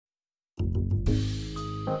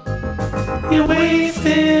You're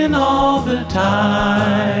wasting all the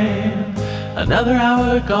time. Another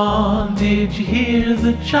hour gone, did you hear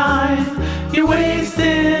the chime? You're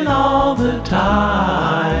wasting all the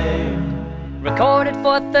time. Recorded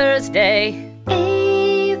for Thursday,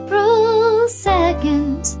 April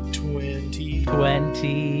 2nd,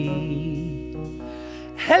 2020.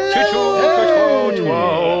 Hello!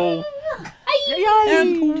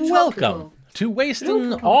 And welcome to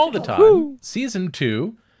Wasting All the Time, Season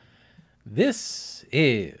 2. This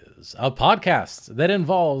is a podcast that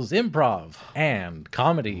involves improv and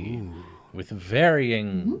comedy with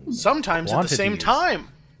varying sometimes quantities. At the same time.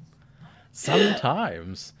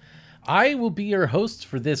 Sometimes. I will be your host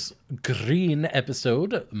for this green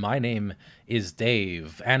episode. My name is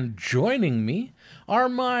Dave, and joining me are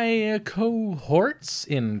my cohorts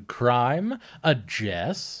in crime,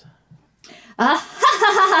 Jess.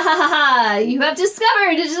 You have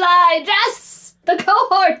discovered Jess, the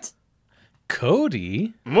cohort.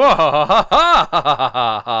 Cody.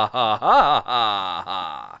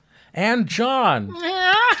 And John.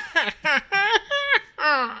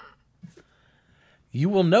 You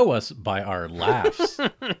will know us by our laughs.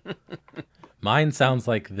 Mine sounds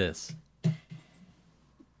like this.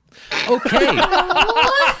 Okay.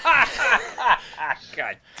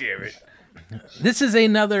 God damn it. This is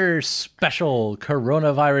another special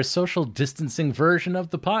coronavirus social distancing version of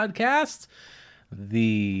the podcast.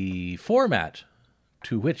 The format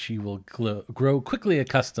to which you will grow quickly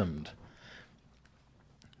accustomed.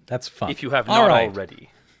 That's fun. If you have not already.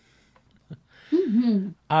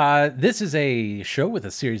 This is a show with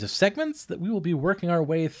a series of segments that we will be working our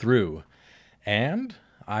way through. And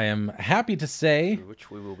I am happy to say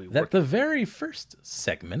that the very first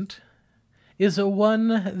segment is a one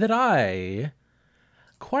that I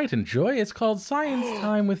quite enjoy. It's called Science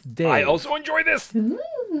Time with Dave. I also enjoy this.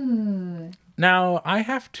 Now, I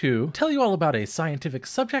have to tell you all about a scientific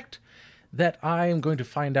subject that I am going to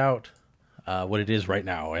find out what it is right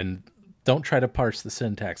now. And don't try to parse the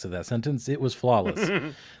syntax of that sentence. It was flawless.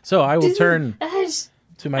 So I will turn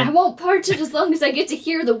to my... I won't parch it as long as I get to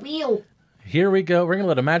hear the wheel. Here we go. We're going to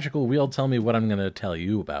let a magical wheel tell me what I'm going to tell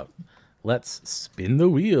you about. Let's spin the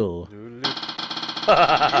wheel.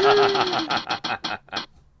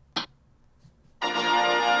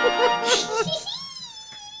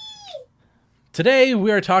 Today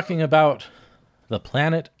we are talking about the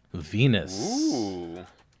planet Venus. Ooh.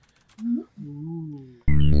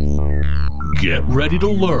 Get ready to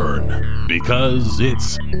learn, because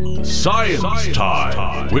it's Science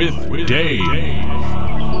Time with Dave.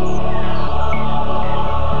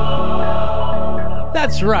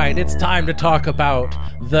 That's right, it's time to talk about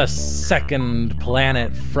the second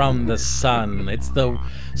planet from the sun. It's the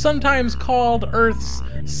sometimes called Earth's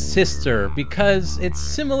sister because it's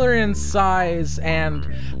similar in size and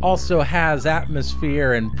also has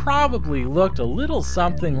atmosphere and probably looked a little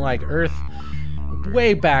something like Earth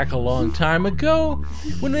way back a long time ago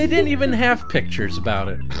when they didn't even have pictures about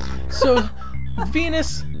it. So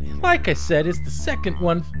Venus, like I said, is the second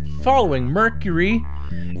one following Mercury,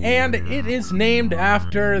 and it is named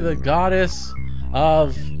after the goddess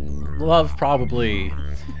of love, probably.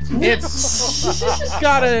 It's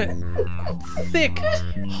got a thick,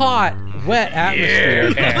 hot, wet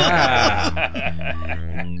atmosphere.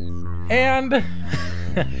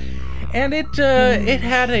 And it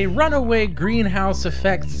had a runaway greenhouse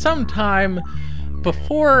effect sometime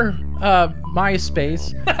before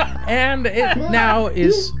MySpace, and it now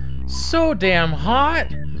is so damn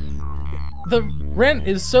hot. The rent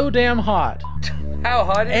is so damn hot. How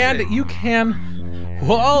hot is it? And you can,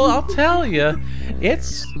 well, I'll tell you,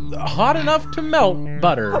 it's hot enough to melt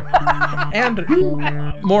butter and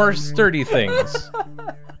more sturdy things.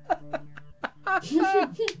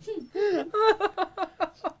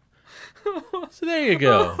 So there you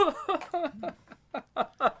go.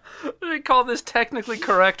 We call this technically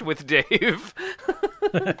correct with Dave.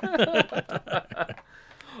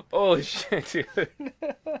 Oh shit, dude.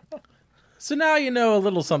 So now you know a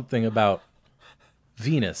little something about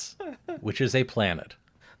Venus, which is a planet.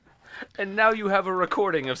 And now you have a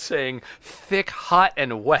recording of saying thick, hot,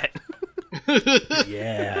 and wet.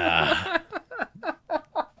 Yeah.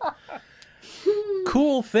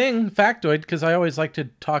 Cool thing, factoid, because I always like to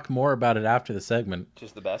talk more about it after the segment.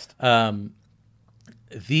 Just the best.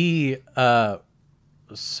 The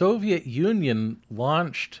Soviet Union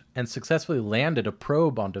launched and successfully landed a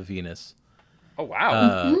probe onto Venus. Oh,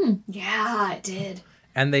 wow. Yeah, it did.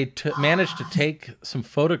 And they managed to take some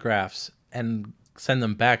photographs and send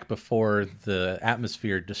them back before the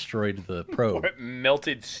atmosphere destroyed the probe.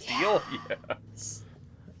 Melted steel? Yeah.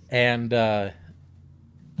 And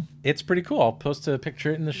it's pretty cool. I'll post a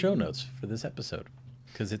picture in the show notes for this episode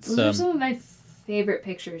because it's Those are some of my favorite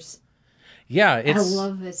pictures. yeah, it's I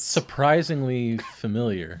love it. surprisingly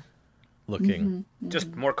familiar looking.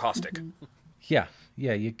 Just more caustic. Yeah,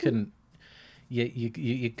 you couldn't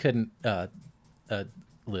you couldn't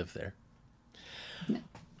live there.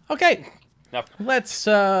 Okay. No. Let's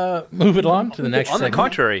move it on to the next On the segment.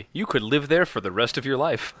 contrary, you could live there for the rest of your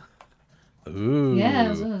life. Ooh. Yeah, I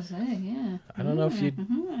was gonna say, yeah. I don't know if you.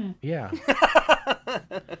 Yeah,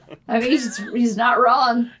 I mean, he's not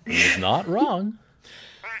wrong. he's not wrong.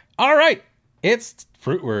 All right, it's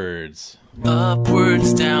Fruitwards.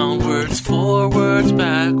 Upwards, downwards, forwards,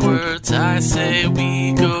 backwards. I say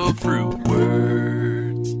we go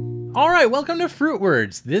Fruitwards. All right, welcome to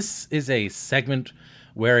Fruitwards. This is a segment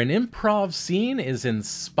where an improv scene is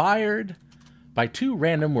inspired by two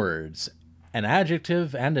random words, an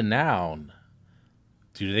adjective and a noun.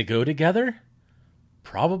 Do they go together?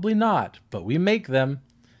 Probably not, but we make them.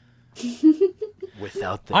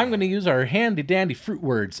 Without them. I'm going to use our handy-dandy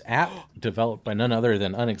Fruitwards app, developed by none other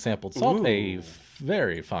than Unexampled Salt, a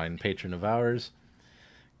very fine patron of ours,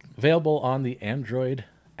 available on the Android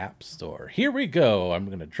App Store. Here we go. I'm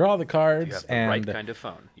going to draw the cards. You have the and right kind of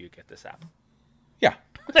phone. You get this app. yeah.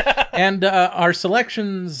 And our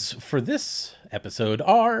selections for this episode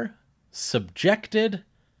are Subjected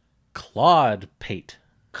Clodpate,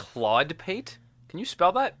 Clodpate? Can you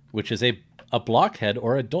spell that? which is a blockhead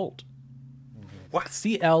or adult. What?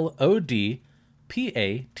 Clodpate.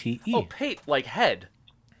 Oh, pate, like head.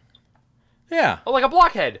 Yeah. Oh, like a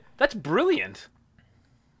blockhead. That's brilliant.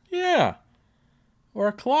 Yeah. Or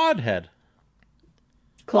a clodhead.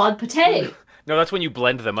 Clodpate. No, that's when you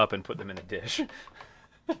blend them up and put them in a dish.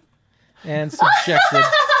 And subjected.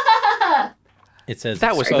 It says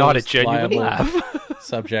That was exposed, not a genuine liable, laugh.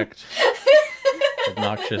 Subject.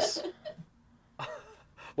 Obnoxious.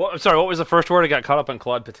 Well, I'm sorry, what was the first word? I got caught up on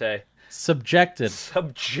Clodpate. Subjected.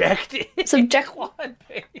 Subjected.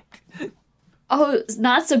 Clodpate. Oh, it's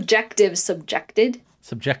not subjective, subjected.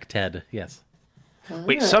 Subjected, yes.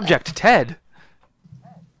 Wait, subject Ted?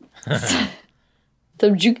 Subjective.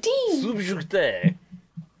 Subjecte.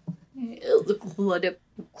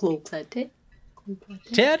 Clodpate.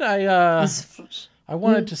 Ted, I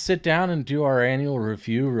wanted to sit down and do our annual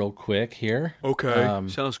review real quick here. Okay,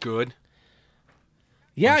 sounds good.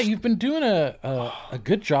 Yeah, you've been doing a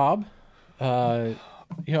good job. A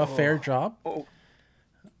fair job.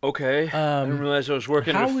 Okay, I didn't realize I was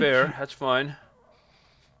working at how a would fair. you- That's fine.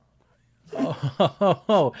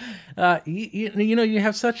 You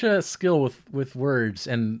have such a skill with words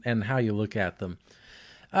and how you look at them.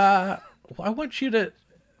 I want you to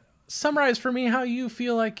summarize for me how you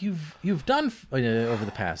feel like you've done over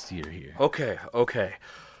the past year here. Okay.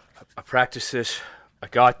 I practiced this. I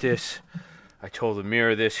got this. I told the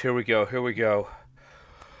mirror this. Here we go.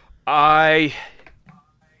 I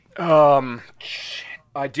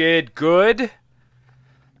did good.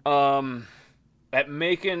 At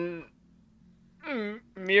making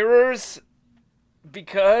mirrors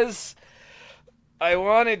because I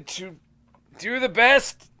wanted to do the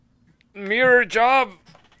best mirror job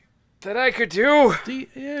that I could do.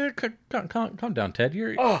 Calm down, Ted.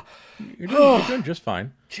 You're doing just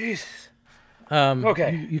fine. Jesus.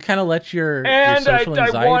 Okay. You kind of let your And social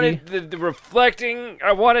anxiety. I wanted the reflecting.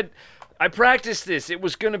 I practiced this. It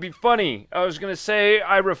was going to be funny. I was going to say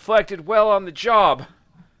I reflected well on the job.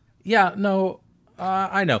 Yeah, no,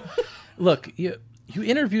 I know. Look, you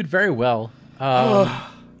interviewed very well.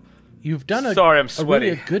 You've done Sorry, I'm a sweaty.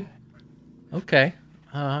 really good. Okay,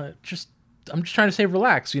 I'm just trying to say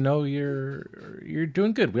relax. You're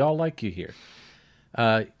doing good. We all like you here.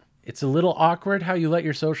 It's a little awkward how you let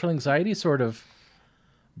your social anxiety sort of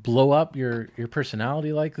blow up your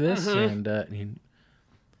personality like this, and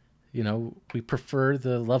we prefer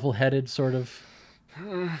the level-headed sort of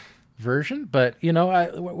version, but we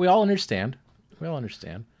all understand. We all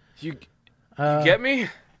understand. You get me?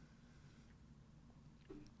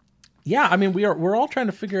 Yeah, I mean we're all trying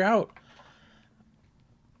to figure out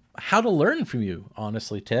how to learn from you,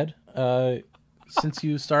 honestly, Ted. Since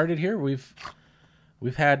you started here, we've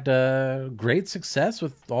had great success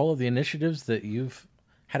with all of the initiatives that you've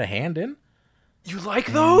had a hand in. You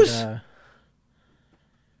like those?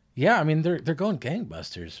 Yeah, I mean they're going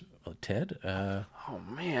gangbusters, Ted. Oh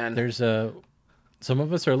man. There's some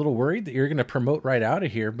of us are a little worried that you're going to promote right out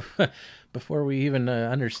of here before we even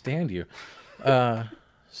understand you.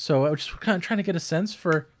 So I was just kind of trying to get a sense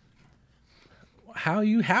for how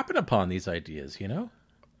you happen upon these ideas,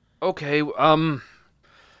 Okay, which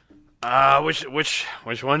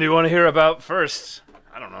one do you want to hear about first?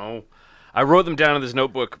 I don't know. I wrote them down in this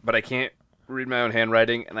notebook, but I can't read my own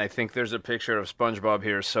handwriting, and I think there's a picture of SpongeBob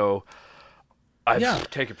here, so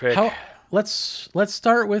take a pic. Let's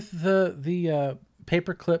start with the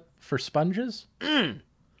paperclip for sponges.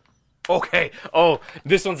 Okay. Oh,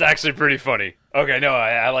 this one's actually pretty funny. Okay, no,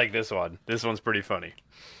 I like this one. This one's pretty funny.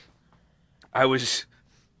 I was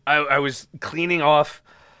cleaning off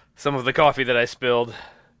some of the coffee that I spilled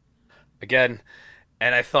again,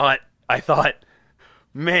 and I thought,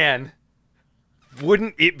 man,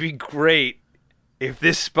 wouldn't it be great if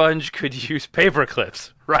this sponge could use paper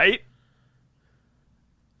clips, right?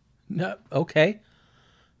 No, okay.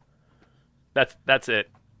 That's it.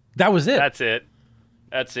 That was it. That's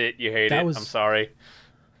it. You hate it. I'm sorry.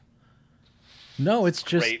 No, it's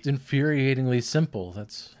just great. Infuriatingly simple.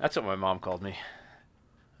 That's what my mom called me.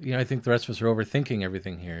 I think the rest of us are overthinking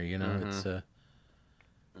everything here. It's I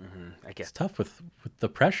guess it's tough with the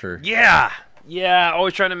pressure. Yeah.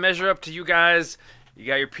 Always trying to measure up to you guys. You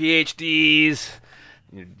got your PhDs,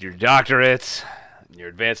 your doctorates, your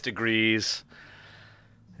advanced degrees.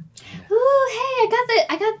 Ooh, hey,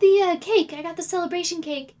 I got the cake. I got the celebration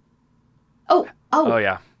cake. Oh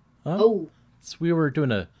Yeah. Oh. So we were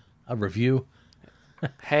doing a review.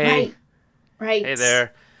 Hey. Right. Hey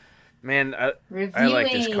there. Man, I like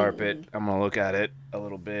this Reviewing. carpet. I'm going to look at it a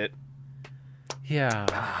little bit. Yeah.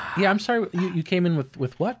 I'm sorry. You came in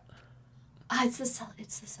with what? It's the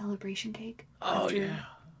celebration cake. Oh,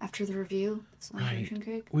 After the review, celebration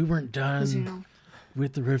cake. We weren't done 'Cause,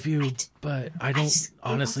 with the review, but I don't just-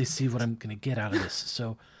 honestly see what I'm going to get out of this.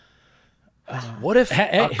 So, What if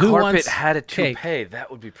a who carpet wants had a cake? toupee? That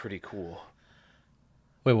would be pretty cool.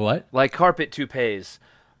 wait, what? Like carpet toupees.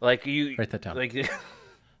 Like you Write that down. Like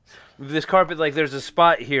this carpet, like there's a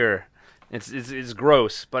spot here. It's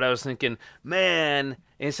gross, but I was thinking, man,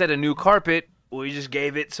 instead of new carpet, we just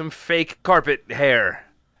gave it some fake carpet hair.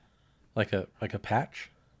 Like a patch?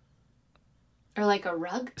 Or like a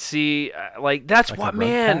rug. See, like that's Like what, a rug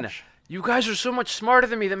man. patch? You guys are so much smarter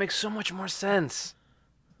than me. That makes so much more sense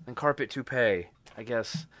than carpet toupee, I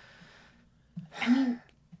guess. I mean,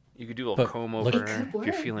 You could do a little But comb look- over It could if you're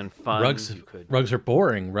work. feeling fun. Rugs you could. rugs are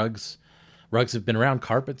boring. Rugs have been around.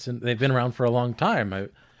 Carpets, and they've been around for a long time.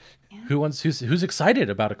 Who's excited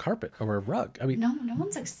about a carpet or a rug? I mean, no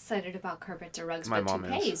one's excited about carpets or rugs, My but mom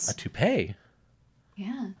is. a toupees. toupee.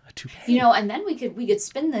 Yeah. A toupee. And then we could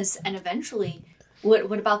spin this, and eventually,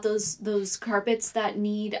 what about those carpets that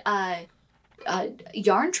need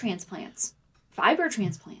yarn transplants, fiber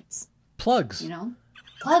transplants? Plugs.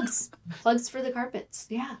 Plugs for the carpets.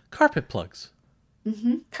 Yeah. Carpet plugs.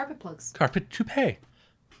 Carpet plugs. Carpet toupee.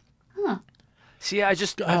 See, I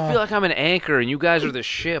feel like I'm an anchor, and you guys are the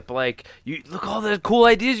ship. Like, you look all the cool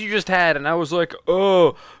ideas you just had, and I was like,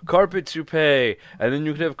 oh, carpet toupee, and then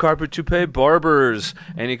you could have carpet toupee barbers,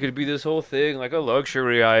 and it could be this whole thing, like a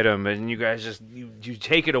luxury item, and you guys just you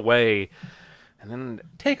take it away, and then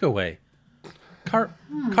Takeaway.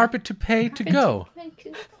 Carpet toupee to go.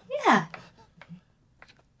 Yeah.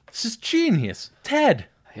 This is genius. Ted.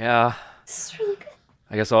 yeah, This is really good.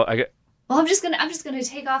 I guess I get. Well, I'm just gonna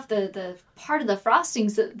take off the part of the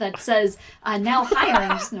frostings that says now higher.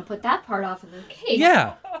 I'm just gonna put that part off of the cake.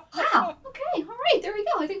 Yeah. Wow. Okay. All right. There we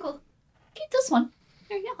go. I think we'll keep this one.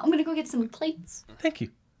 There you go. I'm gonna go get some plates. Thank you.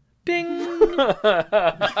 Ding.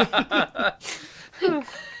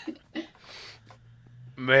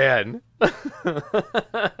 Man.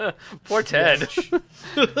 Poor Ted.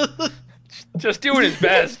 Just doing his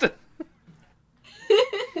best. A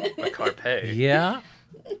carpe. Yeah.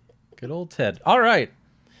 Good old Ted. All right.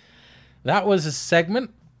 That was a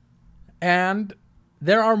segment, and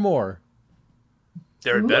there are more.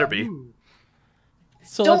 There it better be.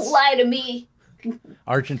 So Don't lie to me.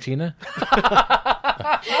 Argentina.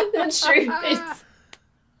 That's true. It's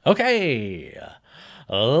Okay.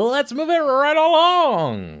 Let's move it right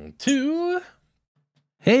along to...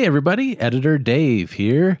 Hey, everybody. Editor Dave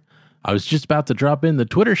here. I was just about to drop in the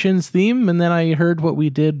Twitter Shins theme, and then I heard what we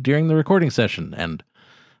did during the recording session, and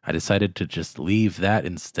I decided to just leave that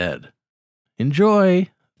instead. Enjoy.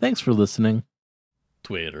 Thanks for listening.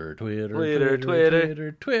 Twitter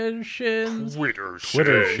Shins. Twitter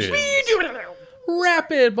Shins.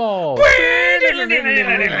 Rapid Ball. how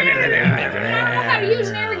to use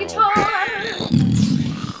an air guitar.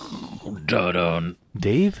 Dun-dun.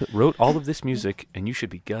 Dave wrote all of this music, and you should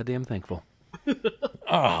be goddamn thankful.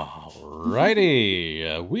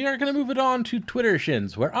 Alrighty. We are going to move it on to Twitter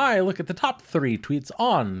Shins, where I look at the top 3 tweets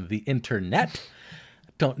on the internet.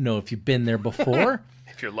 Don't know if you've been there before.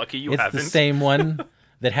 If you're lucky, you It's haven't. the same one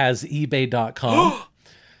that has ebay.com.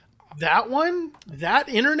 That one? That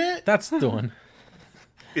internet? That's the one.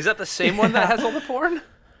 Is that the same one that has all the porn?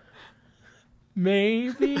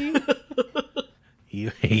 Maybe.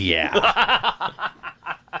 Yeah.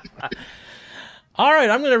 All right,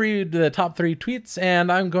 I'm going to read the top 3 tweets,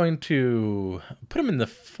 and I'm going to put them in the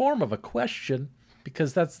form of a question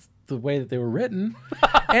because that's the way that they were written.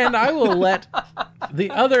 And I will let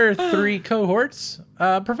the other 3 cohorts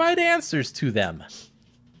provide answers to them.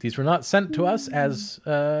 These were not sent to us as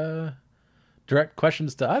direct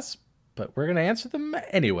questions to us, but we're going to answer them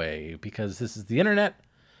anyway because this is the internet,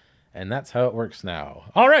 and that's how it works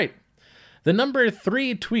now. All right. The number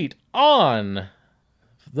 3 tweet on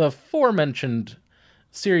the aforementioned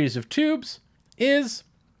series of tubes is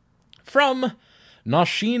from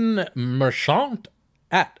Nasheen Merchant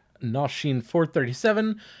at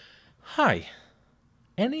Nasheen437. Hi.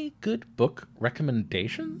 Any good book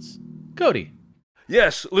recommendations? Cody.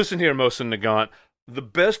 Yes, listen here, Mosin Nagant. The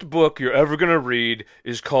best book you're ever going to read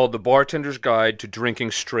is called The Bartender's Guide to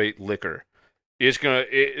Drinking Straight Liquor.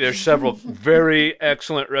 There's several very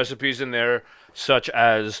excellent recipes in there, such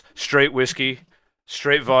as straight whiskey,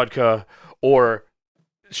 straight vodka, or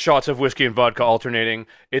shots of whiskey and vodka alternating.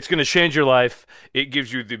 It's going to change your life. It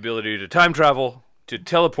gives you the ability to time travel, to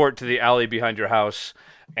teleport to the alley behind your house,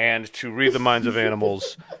 and to read the minds of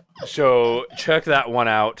animals. So check that one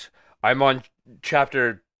out. I'm on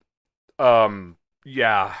chapter, 4?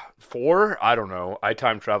 I don't know. I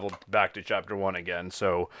time traveled back to chapter 1 again,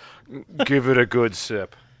 so give it a good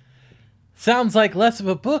sip. Sounds like less of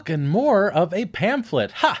a book and more of a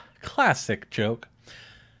pamphlet. Ha! Classic joke.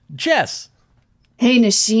 Jess. Hey,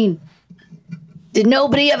 Nasheen. Did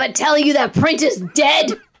nobody ever tell you that print is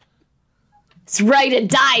dead? That's right, it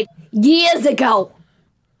died years ago.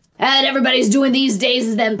 And everybody's doing these days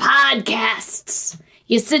is them podcasts.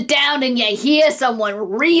 You sit down and you hear someone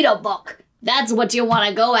read a book. That's what you want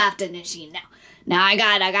to go after, Nasheen. Now I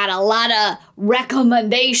got a lot of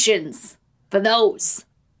recommendations for those.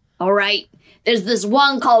 All right? There's this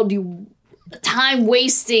one called Time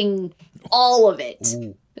Wasting All of It.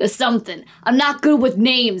 Ooh. Or something. I'm not good with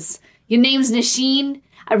names. Your name's Nasheen.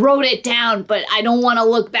 I wrote it down, but I don't want to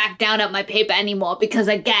look back down at my paper anymore because,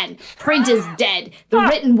 again, print is dead. The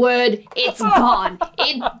written word, it's gone.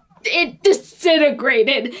 It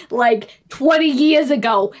disintegrated like 20 years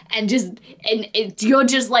ago, you're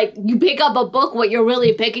just like, you pick up a book, what you're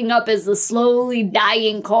really picking up is the slowly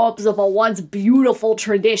dying corpse of a once beautiful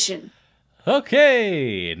tradition.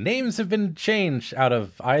 Okay, names have been changed out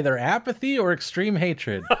of either apathy or extreme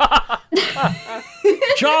hatred.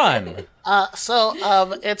 John.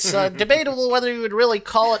 It's debatable whether you would really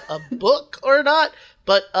call it a book or not,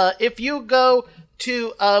 but if you go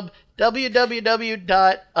to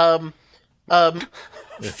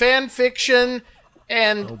www.fanfiction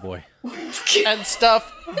and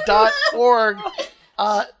stuff.org,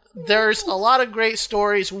 there's a lot of great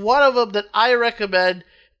stories. One of them that I recommend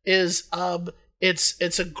is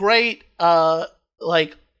it's a great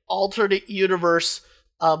alternate universe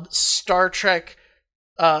Star Trek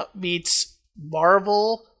meets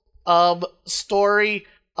Marvel story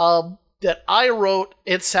that I wrote.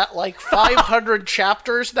 It's at like 500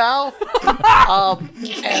 chapters now, and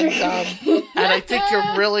I think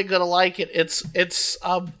you're really gonna like it. It's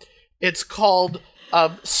called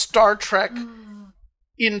Star Trek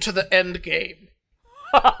Into the End Game.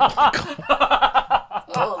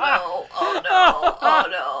 Oh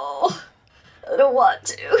no. I don't want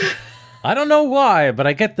to. I don't know why, but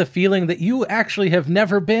I get the feeling that you actually have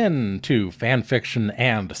never been to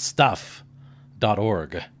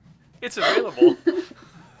fanfictionandstuff.org. It's available.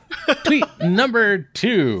 Tweet number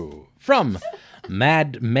 2 from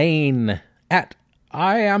Mad Main at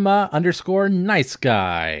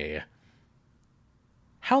Iama_nice_guy.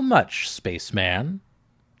 How much, spaceman?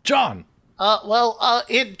 John.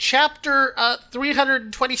 In chapter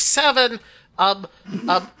 327,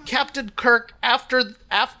 Captain Kirk, after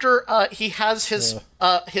he has his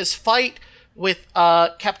fight with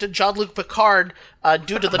Captain Jean-Luc Picard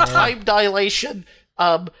due to the time dilation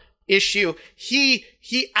issue, he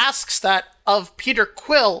asks that of Peter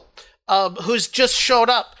Quill, who's just showed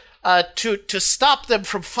up to stop them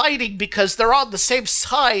from fighting because they're on the same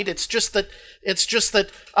side. It's just that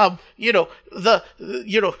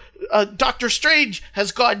Doctor Strange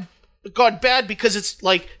has gone bad because it's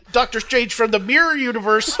like Doctor Strange from the Mirror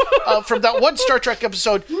Universe from that one Star Trek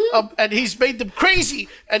episode, and he's made them crazy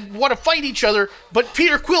and want to fight each other. But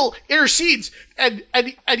Peter Quill intercedes and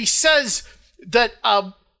he says that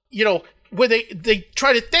when they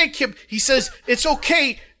try to thank him, he says it's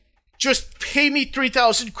okay, just pay me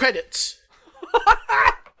 3,000 credits.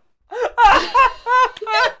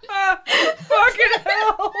 Fucking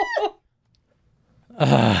hell!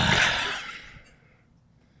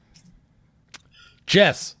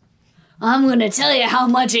 Jess. I'm gonna tell you how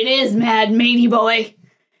much it is, Mad Maney Boy.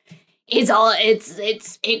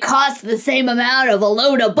 It costs the same amount of a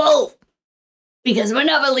load of bull. Because we're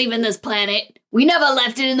never leaving this planet. We never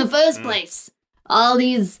left it in the first place. All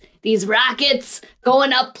these rockets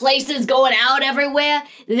going up places, going out everywhere,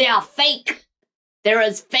 they are fake. They're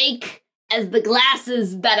as fake as the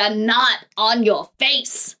glasses that are not on your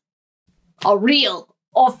face. Are real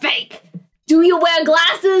or fake. Do you wear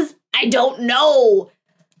glasses? I don't know.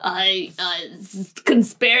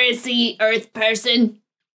 Conspiracy Earth person.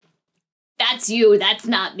 That's you. That's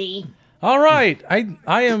not me. All right.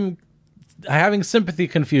 I am having sympathy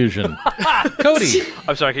confusion. Cody.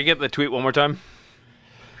 I'm sorry, can you get the tweet one more time?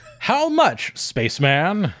 How much,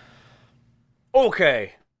 spaceman?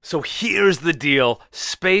 Okay, so here's the deal.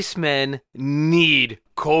 Spacemen need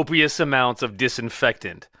copious amounts of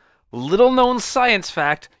disinfectant. Little known science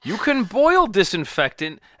fact, you can boil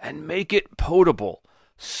disinfectant and make it potable.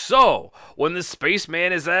 So, when the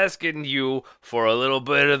spaceman is asking you for a little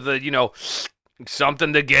bit of the,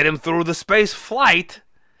 something to get him through the space flight,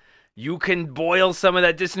 you can boil some of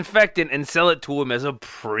that disinfectant and sell it to him as a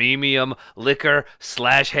premium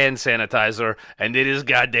liquor/hand sanitizer, and it is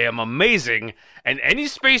goddamn amazing. And any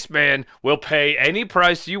spaceman will pay any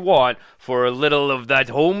price you want for a little of that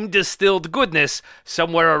home distilled goodness,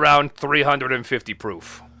 somewhere around 350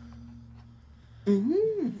 proof.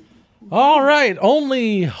 Mm-hmm. All right,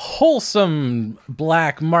 only wholesome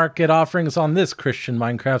black market offerings on this Christian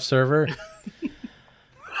Minecraft server.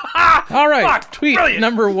 All right, Fuck, tweet brilliant.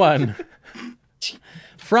 number 1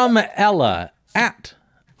 from Ella at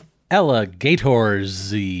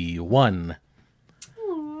EllaGatorsy1.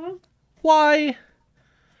 Why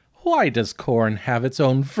does corn have its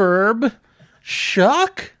own verb?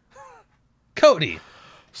 Shuck? Cody.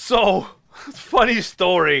 So, funny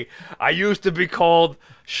story. I used to be called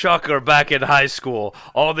Shucker back in high school.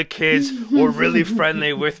 All the kids were really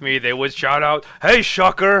friendly with me. They would shout out, "Hey,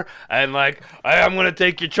 Shucker," and like, "Hey, I'm gonna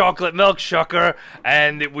take your chocolate milk, Shucker,"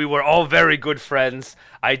 and we were all very good friends.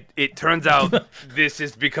 It turns out this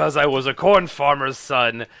is because I was a corn farmer's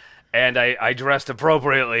son, and I dressed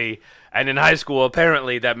appropriately, and in high school,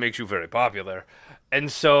 apparently, that makes you very popular. And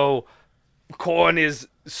so, corn is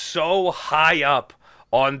so high up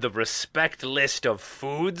on the respect list of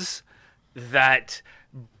foods that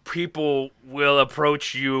people will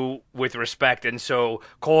approach you with respect, and so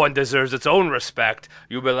corn deserves its own respect.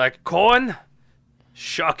 You'll be like, "Corn,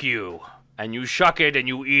 shuck you," and you shuck it and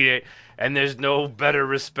you eat it, and there's no better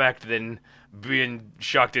respect than being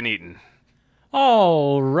shucked and eaten.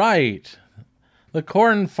 All right. The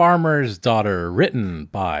Corn Farmer's Daughter, written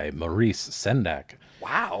by Maurice Sendak.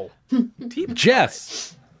 Wow.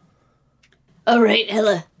 Jess. All right,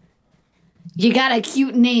 Ella. You got a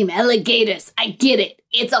cute name, Alligators. I get it.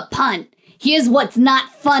 It's a pun. Here's what's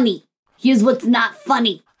not funny.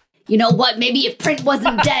 You know what? Maybe if Print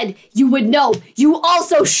wasn't dead, you would know. You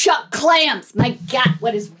also shuck clams. My God,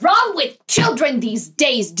 what is wrong with children these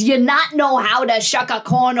days? Do you not know how to shuck a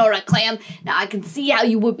corn or a clam? Now, I can see how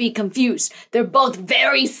you would be confused. They're both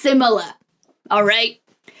very similar. All right?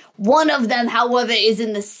 One of them, however, is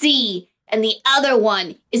in the sea, and the other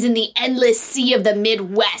one is in the endless sea of the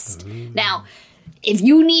Midwest. Now, if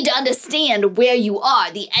you need to understand where you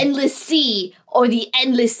are, the endless sea or the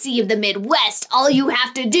endless sea of the Midwest, all you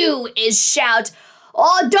have to do is shout,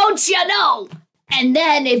 "Oh, don't you know?" And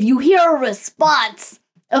then if you hear a response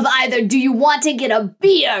of either, "Do you want to get a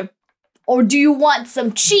beer?" or "Do you want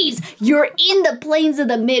some cheese?" you're in the plains of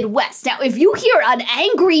the Midwest. Now, if you hear an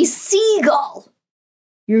angry seagull,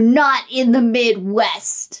 you're not in the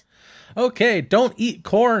Midwest. Okay, don't eat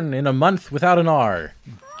corn in a month without an R.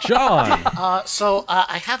 John. So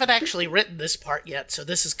I haven't actually written this part yet, so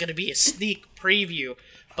this is going to be a sneak preview.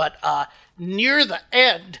 But near the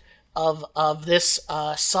end of this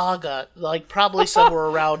saga, like probably somewhere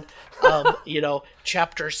around,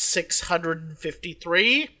 chapter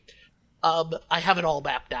 653, I have it all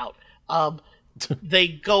mapped out. They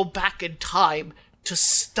go back in time to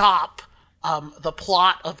stop the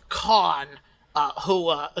plot of Khan,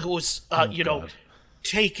 who was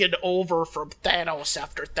taken over from Thanos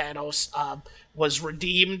after Thanos was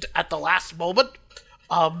redeemed at the last moment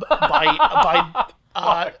by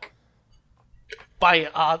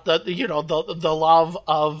the love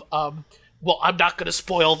of well, I'm not going to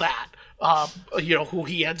spoil that who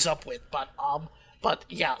he ends up with, but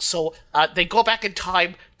yeah, so they go back in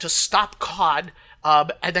time to stop Khan,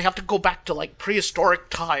 and they have to go back to like prehistoric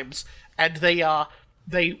times, and they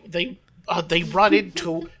run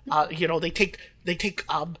into they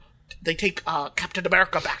take Captain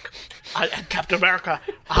America back, and Captain America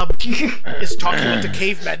is talking with the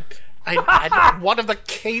cavemen, and one of the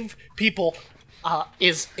cave people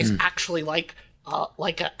is actually like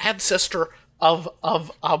an ancestor of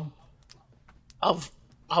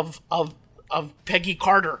Peggy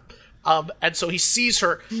Carter. And so he sees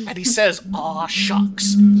her and he says, "Aw,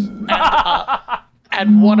 shucks."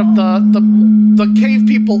 And one of the cave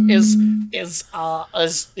people is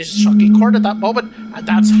Shucky Court at that moment, and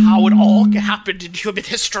that's how it all happened in human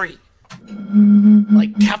history.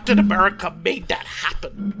 Like, Captain America made that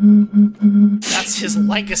happen. That's his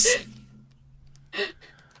legacy.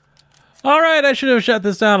 All right, I should have shut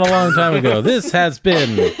this down a long time ago. This has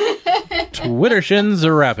been Twittershins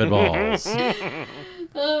Rapid Balls.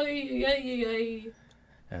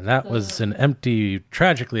 And that was an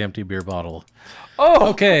tragically empty beer bottle. Oh,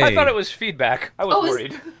 okay. I thought it was feedback. I was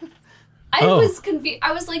worried. I was confused.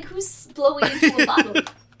 I was like, who's blowing into a bottle?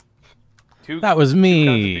 That was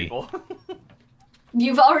me. People.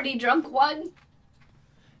 You've already drunk one?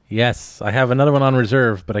 Yes, I have another one on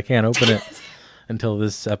reserve, but I can't open it until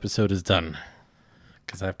this episode is done.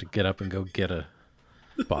 Because I have to get up and go get a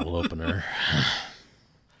bottle opener.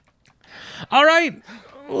 All right,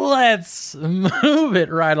 let's move it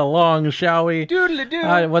right along, shall we? Doodly-doo.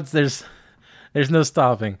 There's no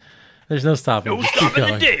stopping. There's no stopping. No Just stopping keep the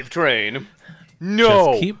going. Dave train.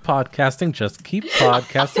 No. Just keep podcasting. Just keep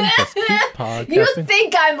podcasting. Just keep podcasting. You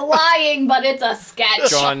think I'm lying, but it's a sketch.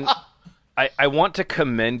 John, I want to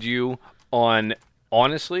commend you on,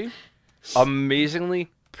 honestly, amazingly,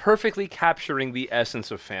 perfectly capturing the essence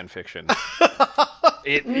of fan fiction.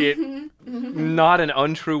 Not an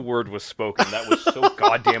untrue word was spoken. That was so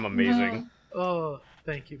goddamn amazing. Oh,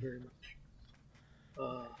 thank you very much.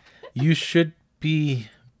 You should be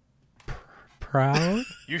proud.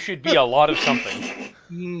 You should be a lot of something.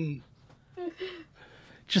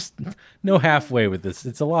 Just no halfway with this.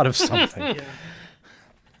 It's a lot of something. Yeah.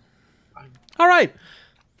 All right.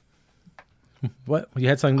 What? You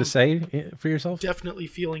had something to say for yourself? Definitely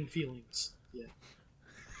feeling feelings. Yeah.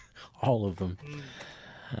 All of them.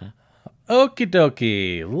 Okie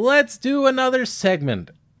dokie. Let's do another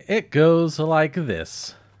segment. It goes like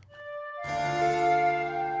this.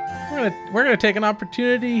 We're gonna take an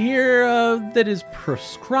opportunity here that is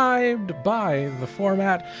prescribed by the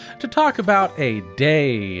format to talk about a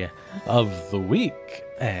day of the week.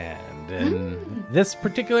 And in this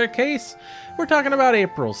particular case, we're talking about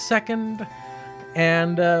April 2nd.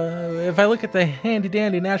 And if I look at the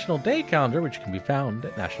handy-dandy National Day Calendar, which can be found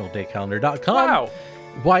at nationaldaycalendar.com, Wow.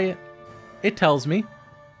 why it tells me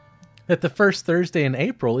that the first Thursday in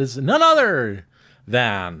April is none other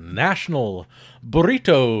than National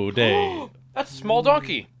Burrito Day. That's a small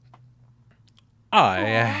donkey. I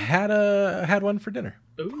had one for dinner.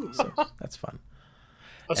 Ooh. So that's fun.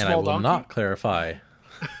 A And I small will donkey? not clarify.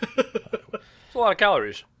 It's a lot of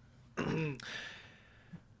calories. Really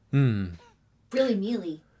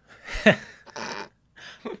mealy.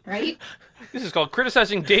 Right? This is called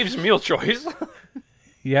criticizing Dave's meal choice.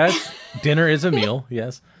 Yes, dinner is a meal.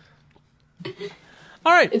 Yes.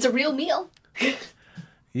 All right. It's a real meal.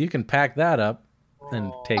 You can pack that up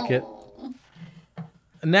and take it.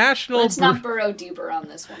 National Let's not burrow deeper on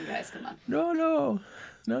this one, guys. Come on.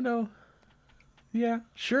 No. Yeah,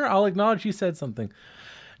 sure. I'll acknowledge you said something.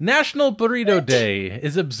 National Burrito Day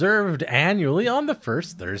is observed annually on the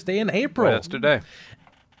first Thursday in April. Right, that's today.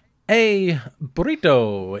 A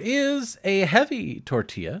burrito is a heavy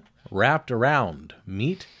tortilla wrapped around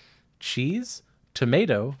meat, cheese,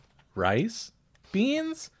 tomato, rice,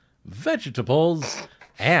 beans, vegetables,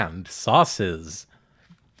 and sauces.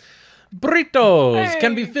 Burritos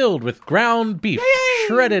can be filled with ground beef,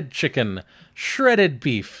 shredded chicken, shredded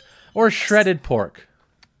beef, or shredded pork.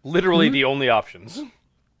 Literally the only options.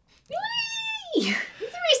 He's a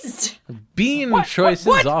racist. Bean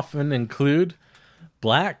choices often include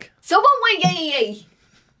black. Someone wait, yay.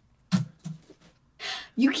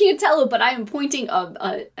 You can't tell it, but I am pointing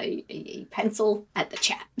a pencil at the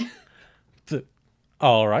chat.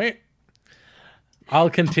 All right. I'll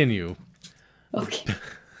continue. Okay.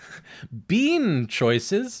 Bean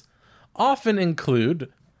choices often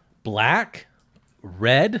include black,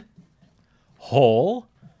 red, whole,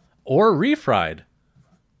 or refried.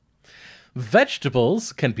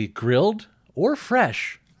 Vegetables can be grilled or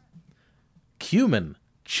fresh. Cumin,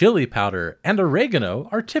 chili powder, and oregano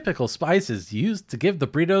are typical spices used to give the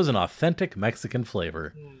burritos an authentic Mexican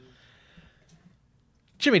flavor.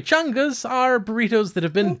 Chimichangas are burritos that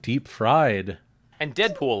have been deep fried. And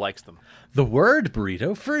Deadpool likes them. The word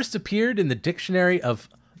burrito first appeared in the Dictionary of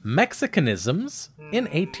Mexicanisms in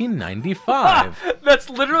 1895. That's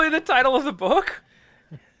literally the title of the book?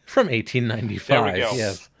 From 1895, There we go.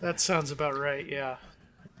 yes. That sounds about right, yeah.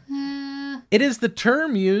 It is the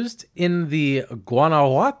term used in the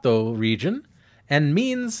Guanajuato region and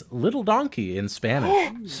means little donkey in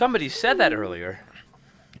Spanish. Somebody said that earlier.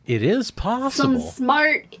 It is possible. Some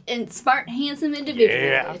smart, handsome individual.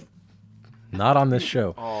 Yeah. Not on this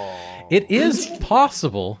show. It is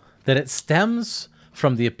possible that it stems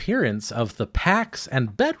from the appearance of the packs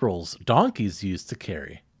and bedrolls donkeys used to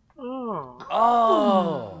carry.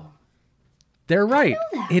 Oh. They're right.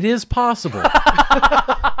 It is possible.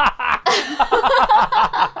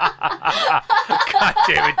 God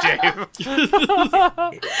damn it,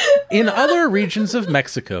 Dave. In other regions of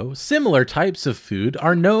Mexico, similar types of food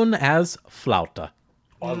are known as flauta.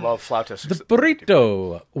 I love flautas. The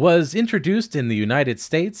burrito was introduced in the United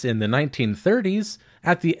States in the 1930s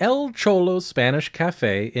at the El Cholo Spanish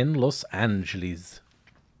Cafe in Los Angeles.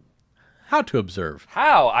 How to observe.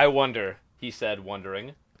 How, I wonder, he said,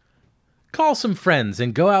 wondering. Call some friends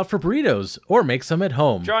and go out for burritos, or make some at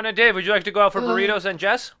home. John and Dave, would you like to go out for burritos and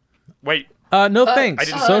Jess? Wait, No thanks.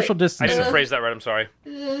 Social I distancing. didn't phrase that right, I'm sorry.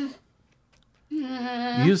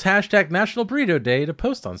 Use hashtag National Burrito Day to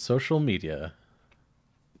post on social media.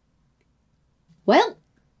 Well,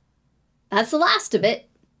 that's the last of it.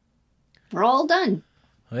 We're all done.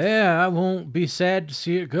 Yeah, I won't be sad to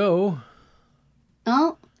see it go.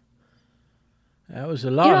 Oh, That was a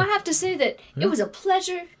lot. you know, I have to say that it was a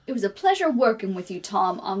pleasure. It was a pleasure working with you,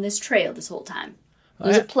 Tom, on this trail this whole time. It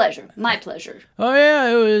was a pleasure. My pleasure. Oh, yeah,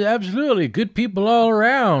 it was absolutely good people all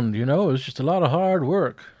around. You know, it was just a lot of hard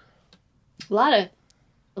work. A lot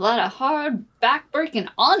of hard, backbreaking,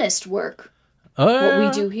 honest work. Oh, yeah,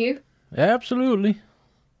 What we do here. absolutely.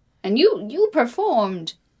 And you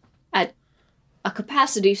performed at a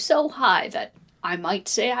capacity so high that I might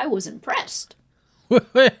say I was impressed. Well,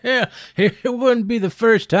 it wouldn't be the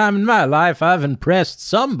first time in my life I've impressed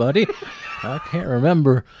somebody. I can't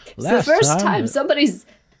remember last It's the first time. it's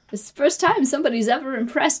the first time somebody's ever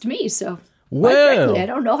impressed me, so quite Well, frankly, I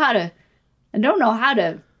don't know how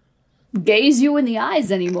to gaze you in the eyes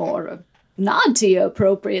anymore or nod to you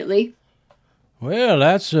appropriately. well,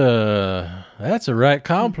 that's a right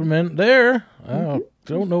compliment there. I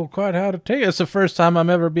don't know quite how to take it. It's the first time I'm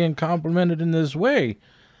ever being complimented in this way.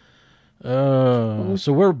 So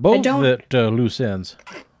we're both at loose ends.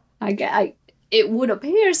 It would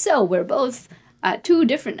appear so. We're both at two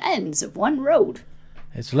different ends of one road.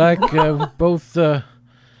 It's like we both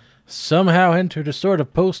somehow entered a sort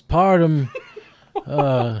of postpartum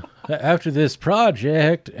after this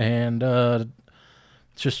project and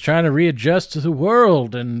just trying to readjust to the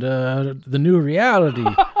world and the new reality.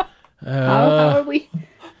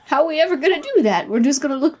 How are we ever going to do that? We're just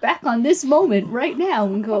going to look back on this moment right now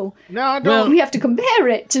and go, No, don't. Well, we have to compare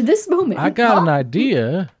it to this moment. I got an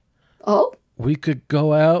idea. Oh, We could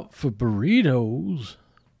go out for burritos.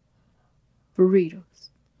 burritos.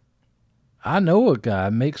 I know a guy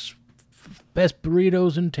makes best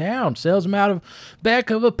burritos in town. Sells them out of back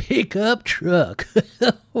of a pickup truck.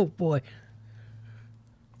 Oh boy,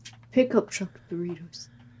 Pickup truck burritos.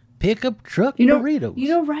 pickup truck You know,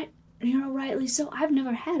 burritos. rightly so. I've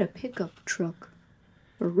never had a pickup truck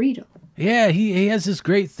burrito. Yeah, he has this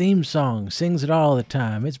great theme song. Sings it all the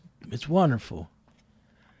time. It's wonderful.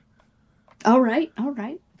 All right.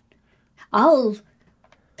 I'll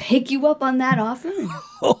pick you up on that offer.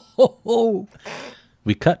 Oh.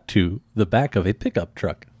 We cut to the back of a pickup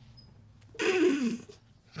truck.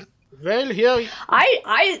 Well, here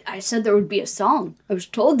I said there would be a song. I was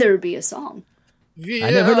told there would be a song. wir I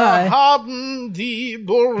never lie. haben die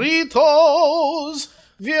Burritos.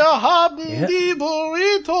 Wir haben die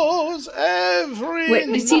Burritos every Wait,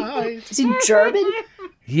 night. is he German?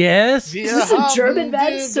 Yes, Wir this a haben German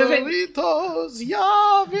man die serving- Burritos.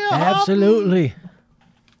 Ja, wir absolutely. haben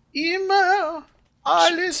immer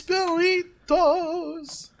alles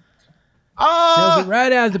Burritos. Sells it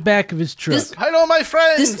right out of the back of his truck. This- Hello, my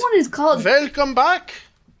friends. This one is called. Welcome back.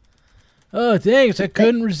 Oh, thanks. I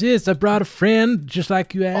couldn't resist. I brought a friend, just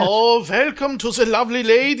like you asked. Oh, welcome to the lovely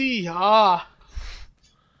lady. Ja.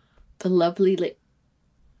 The lovely lady.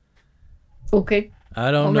 Okay. I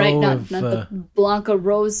don't All know right, not if the Blanca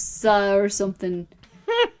Rosa or something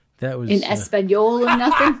that was in Espanol or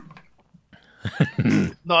nothing.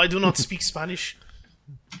 No, I do not speak Spanish.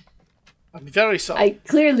 I'm very sorry.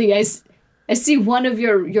 I see one of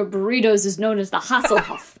your burritos is known as the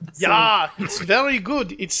Hasselhoff. So, Yeah, it's very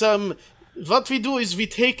good. It's what we do is we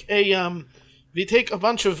take a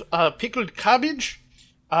bunch of pickled cabbage,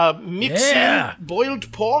 mix Yeah. in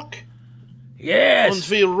boiled pork, yes. and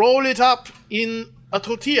we roll it up in a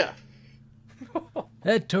tortilla.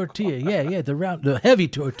 That tortilla, yeah, the heavy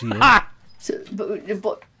tortilla.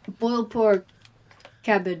 boiled pork,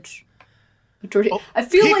 cabbage. tortilla. I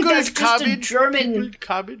feel like Pickled that's just a cabbage, German pickled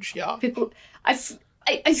cabbage, yeah. pickle. I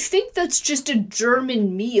think that's just a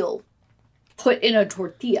German meal put in a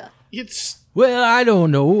tortilla. It's Well, I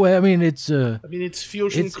don't know. I mean, it's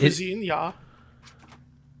fusion It's- cuisine, yeah.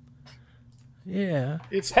 yeah.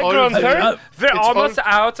 It's Hey, all Gunther, we're it's almost all-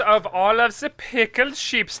 out of all of the pickled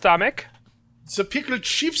sheep stomach. the pickled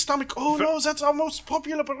sheep stomach. Oh no, that's our most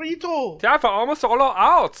popular burrito. Yeah, we're almost all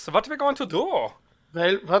out. What are we going to do?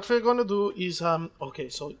 Well, what we're gonna do is okay.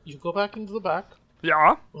 So you go back into the back,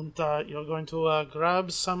 Yeah. and you're going to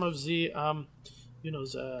grab some of the the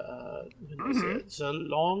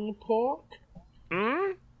long pork.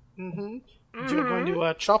 Mm-hmm. You're going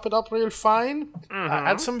to chop it up real fine.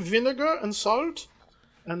 Add some vinegar and salt,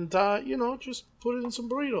 and just put it in some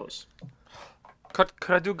burritos. Could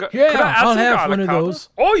I do? Yeah, could I add I'll some have garlic one of powder? those.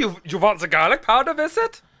 Oh, you want the garlic powder with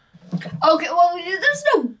it? Okay, well, there's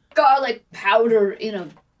no garlic powder in a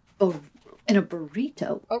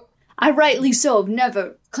burrito. Oh. I rightly so have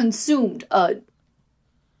never consumed a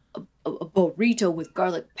burrito with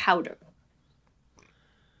garlic powder.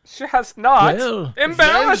 She has not. Well,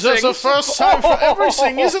 Embarrassing. There's a first time for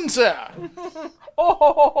everything, isn't there?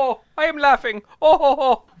 I am laughing.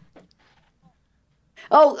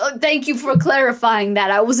 Oh, thank you for clarifying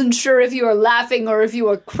that. I wasn't sure if you were laughing or if you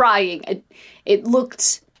were crying. It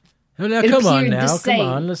looked... Well, now, It come on appeared the now. Come same.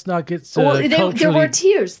 on. Let's not get Well, there culturally... were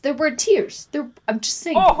tears. There were tears. I'm just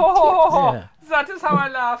saying. Yeah. That is how I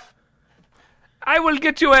laugh. I will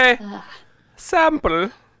get you a sample.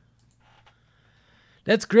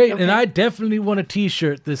 That's great, and Okay. I definitely want a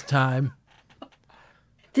T-shirt this time.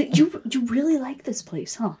 You really like this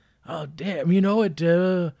place, huh? Oh damn! You know it.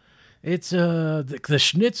 It's the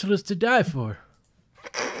schnitzel is to die for.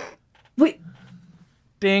 Wait,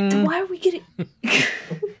 Ding. why are we getting...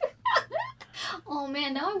 Oh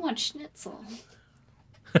man, now I want schnitzel.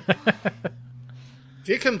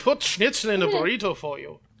 We can put schnitzel in a burrito for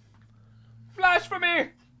you. Flash for me.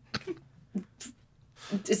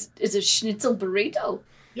 Is a schnitzel burrito?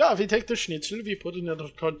 Yeah, we take the schnitzel, we put it in a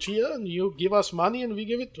tortilla, and you give us money, and we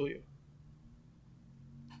give it to you.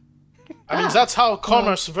 I mean, that's how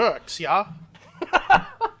commerce works, yeah?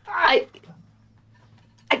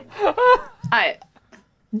 I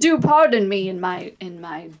do pardon me in my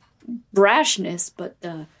brashness, but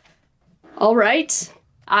all right,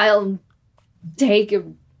 I'll take a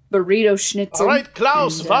burrito schnitzel. All right,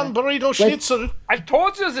 Klaus, and, one burrito schnitzel. I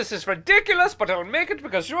told you this is ridiculous, but I'll make it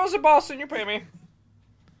because you're the boss and you pay me.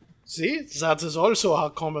 See, that is also how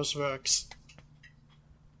commerce works.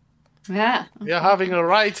 Yeah, We are having a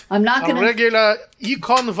I'm not gonna. regular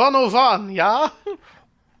Econ 101, yeah?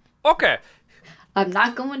 Okay. I'm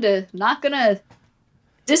not gonna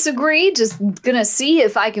disagree. Just gonna see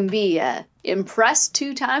if I can be impressed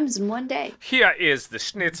 2 times in one day. Here is the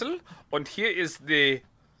schnitzel, and here is the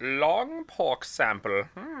long pork sample.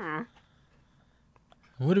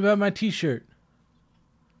 What about my T-shirt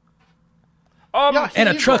Yeah, and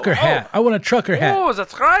a here you trucker go. hat? I want a trucker hat. Oh,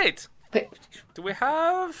 that's right. Wait, Do we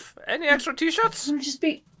have any extra t-shirts? it'll just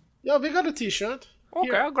be. Yeah, we got a t-shirt. Okay,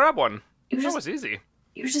 Here. I'll grab one. You're That just, was easy.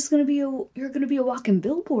 you're gonna be a walking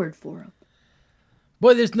billboard for him.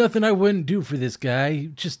 Boy, there's nothing I wouldn't do for this guy.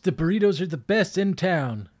 Just the burritos are the best in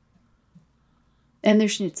town. And their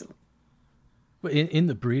schnitzel. In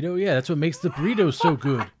the burrito? Yeah, that's what makes the burrito so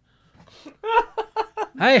good.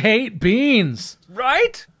 I hate beans.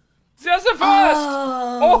 Right? There's a first.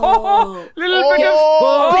 Oh, little bit of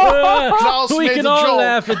Oh, Klaus we made can a all joke.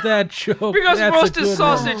 laugh at that joke. because That's a roast is good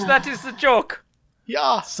one. sausage. That is the joke.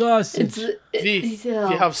 Yeah, Sausage. we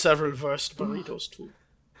have several worst burritos too.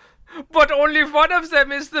 But only one of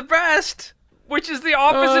them is the best, which is the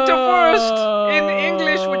opposite of worst in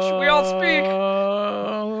English, which we all speak.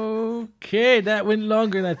 Okay, that went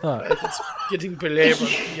longer than I thought. It's getting belabored,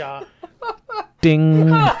 yeah. Ding.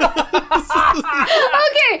 Okay,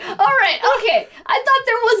 all right, okay. I thought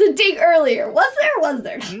there was a ding earlier. Was there?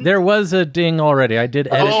 There was a ding already. I did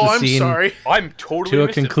edit Oh, the I'm scene sorry. I'm totally to a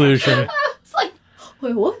missed it. conclusion, It's like,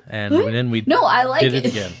 wait, what? and What? then we No, I like did it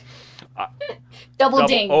it. again. Double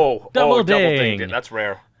ding. Double Double ding. ding. That's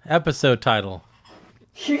rare. Episode title.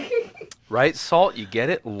 Right, Salt? You get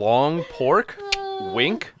it? Long pork?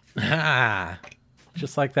 Wink? Ah,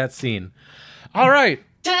 just like that scene. All right.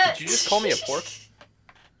 Did you just call me a pork?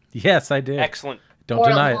 Yes, I did. Excellent. Don't Or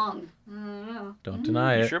deny it. long. Don't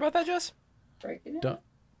deny You it. sure about that, Jess? Don't.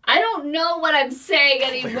 I don't know what I'm saying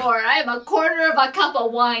anymore. I am a quarter of a cup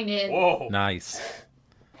of wine in. Whoa. Nice.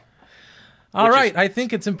 All Which right, is I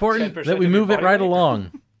think it's important 10% that we of your move it body right weight.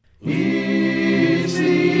 along. It's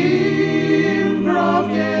the improv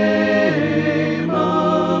game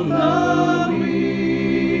of the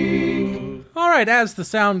week. right, as the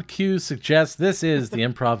sound cue suggests, this is the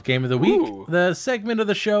Improv Game of the Week, Ooh. the segment of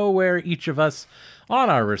the show where each of us, on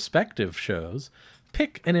our respective shows,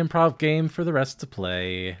 pick an improv game for the rest to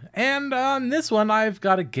play. And on this one, I've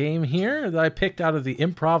got a game here that I picked out of the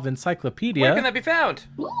Improv Encyclopedia. Where can that be found?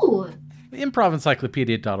 Ooh.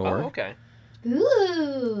 improvencyclopedia.org. Oh, okay.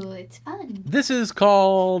 Ooh, it's fun. This is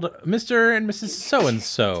called Mr. and Mrs.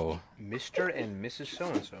 So-and-so. Mr. and Mrs.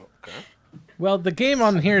 So-and-so. Okay. Well, the game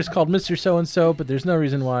on here is called Mr. So-and-so, but there's no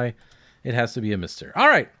reason why it has to be a Mr. All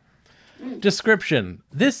right. Description.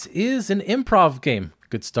 This is an improv game.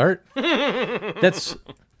 Good start. That's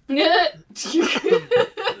more...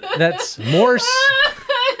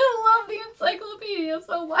 I love the encyclopedia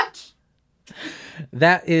so much.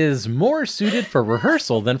 That is more suited for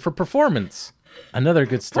rehearsal than for performance. Another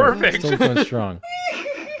good start. Perfect. Still going strong.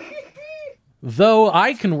 Though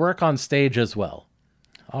I can work on stage as well.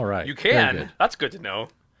 All right. You very can. good. That's good to know.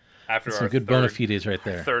 After Some our good bona fides right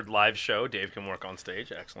there. third live show, Dave can work on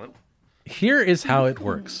stage. Excellent. Here is how it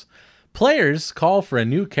works. Players call for a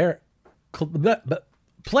new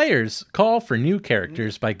Players call for new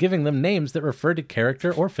characters by giving them names that refer to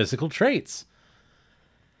character or physical traits.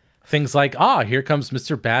 Things like, here comes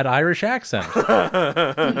Mr. Bad Irish Accent.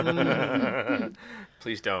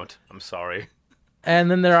 Please don't. I'm sorry.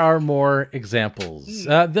 And then there are more examples.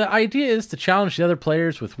 The idea is to challenge the other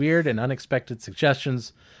players with weird and unexpected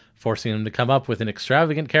suggestions, forcing them to come up with an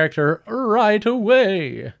extravagant character right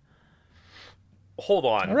away. Hold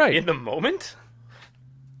on. All right. In the moment?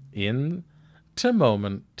 In to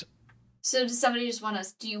moment. So does somebody just want to...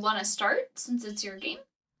 Do you want to start since it's your game?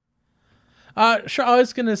 Sure. I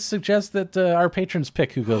was going to suggest that our patrons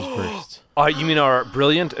pick who goes first. You mean our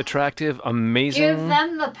brilliant, attractive, amazing... Give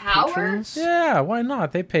them the power? patrons? Yeah, why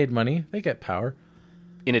not? They paid money. They get power.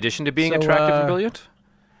 In addition to being So, attractive and brilliant?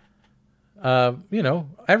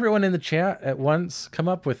 Everyone in the chat at once come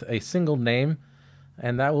up with a single name,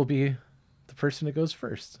 and that will be the person that goes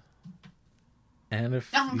first. And if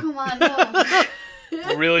Oh, come on, no.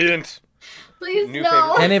 Brilliant. Please, New no.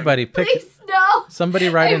 favorite. anybody pick Please, no. somebody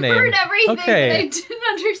write a name. I heard everything, Okay. but I didn't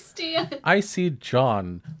understand. I see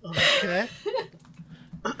John. Okay.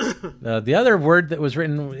 The other word that was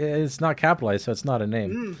written is not capitalized, so it's not a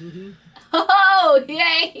name. Oh,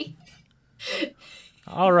 yay.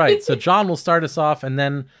 All right, so John will start us off, and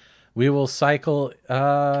then we will cycle.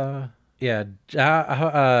 John,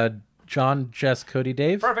 Jess, Cody,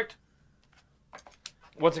 Dave. Perfect.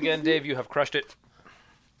 Once again, Dave, you have crushed it.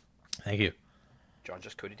 Thank you. John,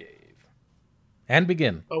 just Cody, Dave. And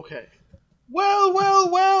begin. Okay.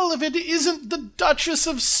 Well, if it isn't the Duchess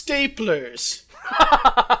of Staplers.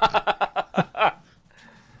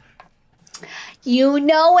 You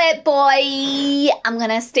know it, boy. I'm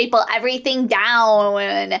gonna staple everything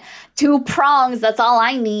down. 2 prongs, that's all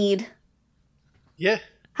I need. Yeah.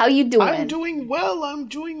 How you doing? I'm doing well.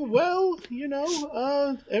 You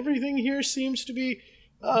know, everything here seems to be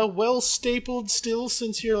well stapled still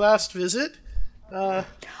since your last visit.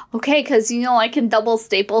 Okay, because I can double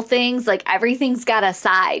staple things. Like, everything's got a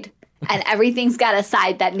side. And everything's got a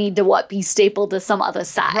side that need to be stapled to some other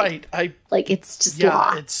side. Right. It's just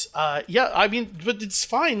law. It's I mean, but it's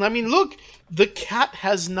fine. I mean, look, the cat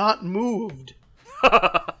has not moved.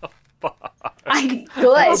 Good.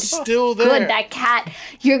 It's still there. Good. That cat.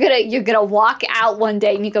 You're gonna walk out one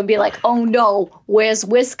day and you're gonna be like, oh no, where's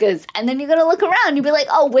Whiskers? And then you're gonna look around. You'll be like,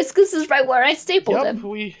 oh, Whiskers is right where I stapled Yep, him.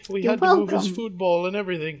 we You're had to move his welcome. food bowl and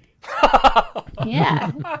everything. Yeah.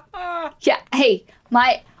 Yeah. Hey,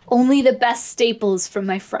 only the best staples from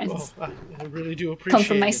my friends I really do appreciate come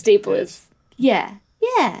from my it. staplers. Yeah.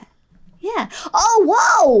 Oh,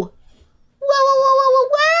 whoa!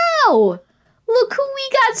 Whoa! Look who we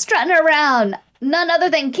got strutting around. None other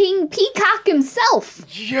than King Peacock himself.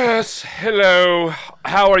 Yes, hello.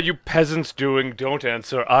 How are you peasants doing? Don't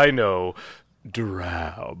answer. I know.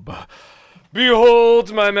 Drab.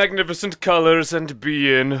 Behold my magnificent colors and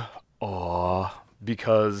be in awe,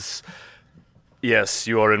 because, yes,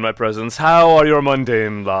 you are in my presence. How are your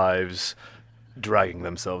mundane lives dragging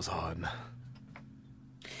themselves on?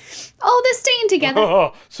 Oh, they're staying together.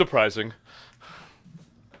 Oh, surprising.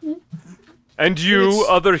 And you,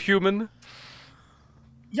 other human?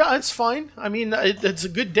 Yeah, it's fine. I mean, it's a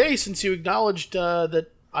good day since you acknowledged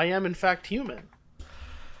that I am in fact human.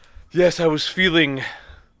 Yes, I was feeling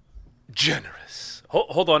generous.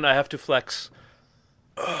 Hold on, I have to flex.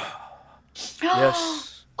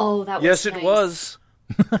 Yes. Oh, that was Yes, nice. it was.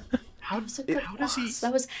 How does he?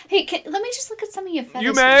 That was. Hey, let me just look at some of your feathers.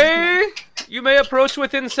 You may. You may approach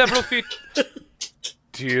within several feet.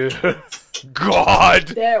 Dear God.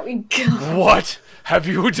 There we go. What have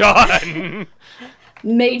you done?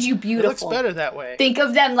 made you It beautiful. looks better that way. Think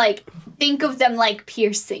of them like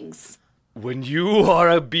piercings. When you are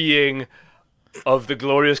a being of the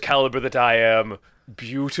glorious caliber that I am,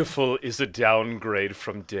 beautiful is a downgrade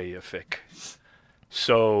from deific.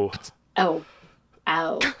 So... Oh.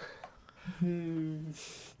 Ow.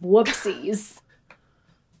 Whoopsies.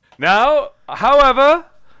 Now, however,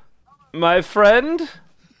 my friend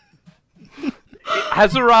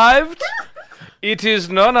has arrived. It is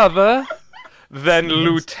none other than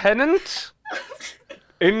Lieutenant.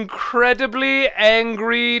 Incredibly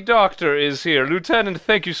angry doctor is here. Lieutenant,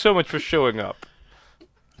 thank you so much for showing up.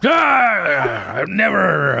 I've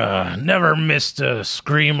never missed a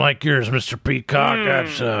scream like yours, Mr. Peacock.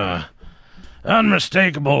 That's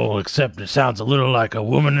unmistakable, except it sounds a little like a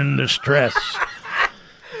woman in distress.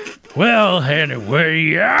 Well,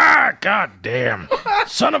 anyway, goddamn.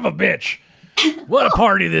 Son of a bitch. What a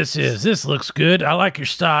party this is. This looks good. I like your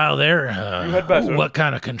style there. What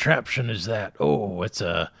kind of contraption is that? Oh,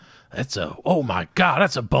 oh my God,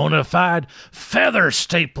 that's a bona fide feather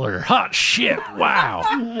stapler. Hot shit. Wow.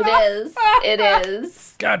 It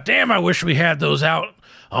is. God damn, I wish we had those out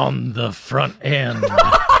on the front end.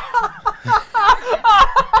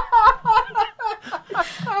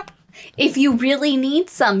 If you really need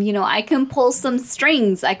some, I can pull some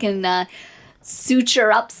strings. I can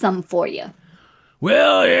suture up some for you.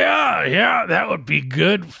 Well, yeah, that would be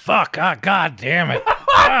good. Fuck, God damn it.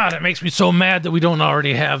 God, it makes me so mad that we don't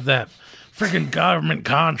already have that freaking government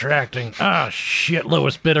contracting. Shit,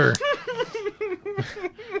 lowest bidder.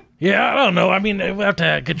 Yeah, I don't know. I mean, we have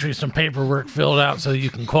to get you some paperwork filled out so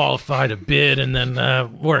you can qualify to bid and then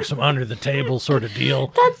work some under-the-table sort of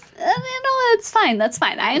deal. That's fine. That's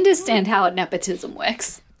fine. I understand how nepotism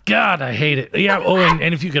works. God, I hate it. Yeah,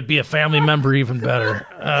 and if you could be a family member, even better.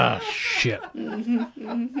 Shit.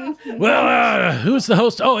 Well, who's the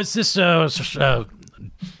host? Oh, it's this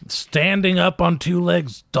standing up on two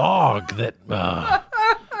legs dog that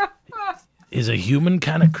is a human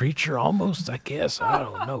kind of creature almost, I guess. I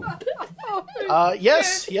don't know.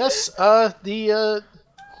 Yes.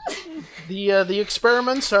 The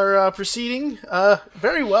experiments are proceeding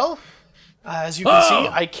very well. As you can see,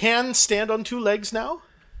 I can stand on two legs now.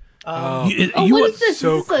 What is this?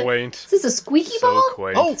 So quaint. Is this a squeaky ball? So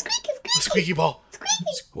quaint. Oh, Squeaky. squeaky ball.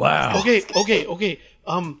 Wow. Okay.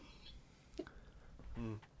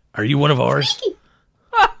 Are you one of ours?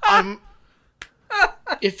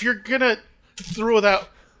 If you're gonna throw that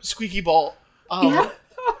squeaky ball,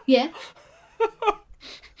 Yeah.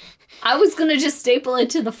 I was gonna just staple it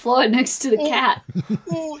to the floor next to the cat.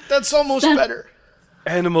 ooh, that's almost better.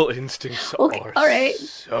 Animal instincts Okay, are all right.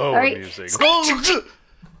 so All right. amusing.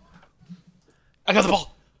 I got the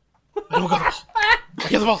ball. I don't got the ball. I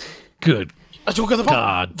got the ball. Good I don't got the ball.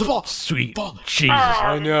 God. The ball. Sweet Ball. Jesus.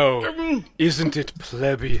 I know. Isn't it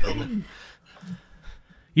plebeian?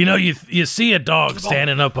 You know, you see a dog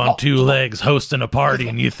standing up on two legs hosting a party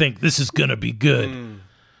and you think this is gonna be good.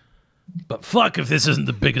 But fuck if this isn't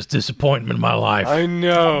the biggest disappointment in my life. I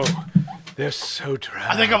know. They're so dry.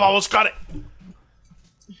 I think I've almost got it.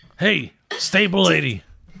 Hey, staple lady.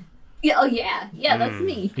 Yeah, oh yeah, that's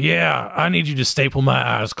me. Yeah, I need you to staple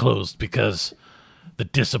my eyes closed because the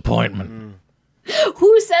disappointment.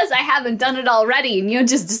 Who says I haven't done it already and you're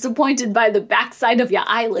just disappointed by the backside of your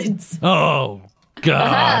eyelids? Oh,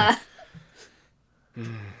 God.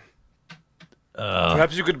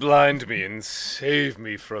 Perhaps you could blind me and save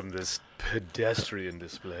me from this pedestrian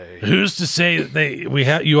display. Who's to say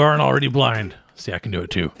that you aren't already blind? See, I can do it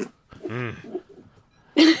too.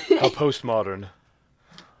 How postmodern.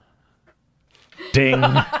 Ding.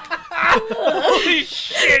 Holy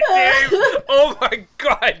shit, Dave! Oh my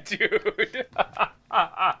god, dude!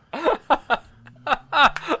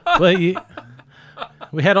 Well,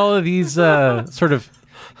 we had all of these sort of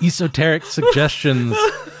esoteric suggestions,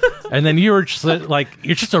 and then you were just like,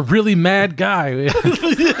 you're just a really mad guy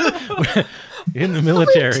in the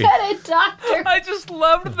military. Lieutenant Doctor. I just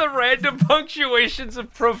loved the random punctuations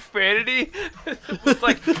of profanity. It was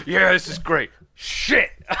like, yeah, this is great. Shit!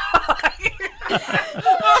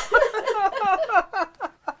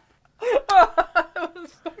 That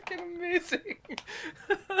was fucking amazing.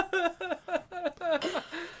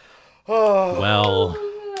 Well,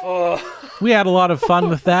 we had a lot of fun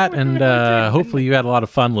with that, and hopefully you had a lot of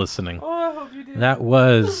fun listening. Oh, I hope you did. That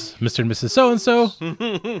was Mr. and Mrs. So-and-so,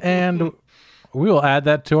 and we will add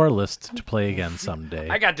that to our list to play again someday.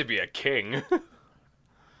 I got to be a king.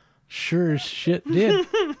 Sure as shit did.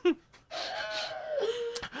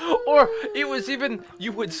 Or it was even,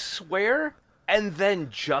 you would swear and then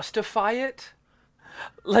justify it.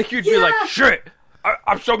 Like you'd be like, shit,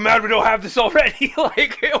 I'm so mad we don't have this already.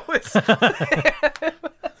 Like, it was so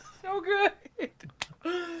good.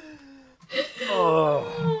 Oh,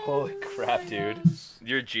 holy crap, dude.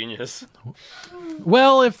 You're a genius.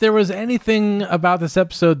 Well, if there was anything about this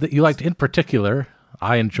episode that you liked in particular,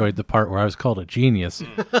 I enjoyed the part where I was called a genius,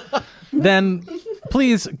 then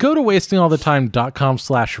please go to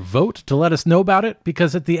wastingallthetime.com/vote to let us know about it,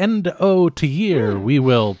 because at the end to year, we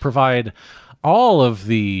will provide all of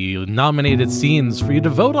the nominated scenes for you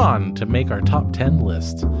to vote on to make our top 10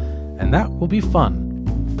 list. And that will be fun.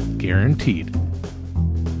 Guaranteed.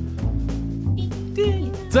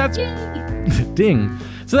 So that's ding.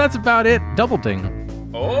 So that's about it. Double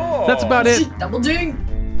ding. Oh. That's about it. Double ding.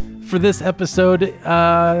 For this episode.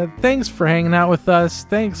 Thanks for hanging out with us.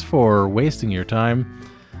 Thanks for wasting your time.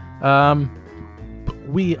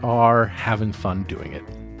 We are having fun doing it.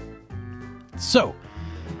 So,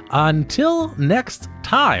 until next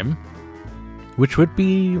time, which would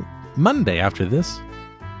be Monday after this,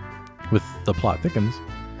 with The Plot Thickens,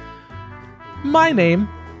 my name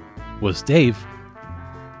was Dave.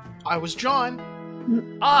 I was John.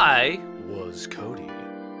 I was Cody.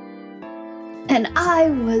 And I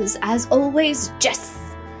was, as always, Jess.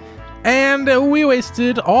 And we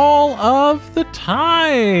wasted all of the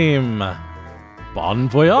time. Bon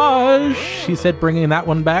voyage, he said, bringing that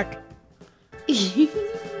one back.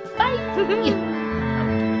 Bye.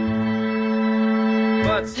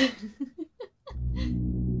 But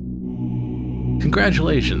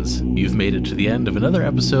Congratulations, you've made it to the end of another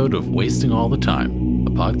episode of Wasting All the Time,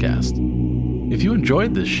 a podcast. If you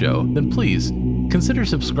enjoyed this show, then please consider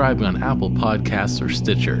subscribing on Apple Podcasts or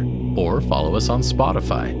Stitcher, or follow us on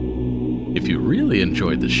Spotify. If you really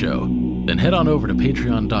enjoyed the show, then head on over to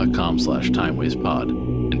patreon.com/timewastepod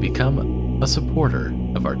and become a supporter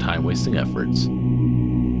of our time-wasting efforts.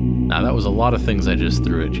 Now, that was a lot of things I just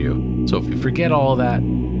threw at you, so if you forget all that,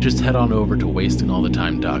 just head on over to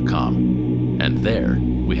wastingallthetime.com. And there,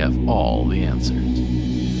 we have all the answers.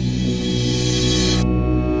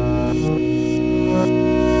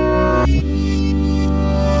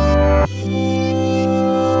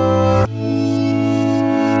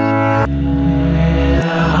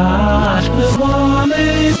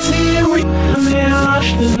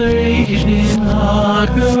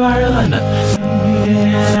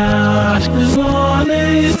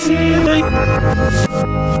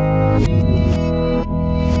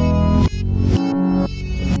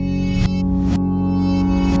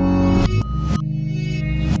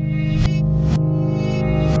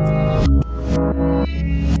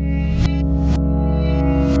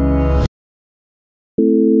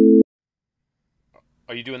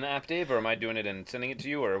 are you doing the app, Dave, or am I doing it and sending it to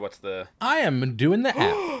you, or what's the... I am doing the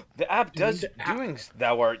app. The app does doing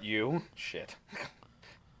Thou Art You. Shit.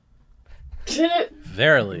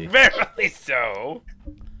 Verily. Verily so.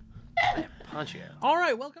 Punch you. All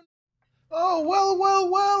right, welcome. Oh,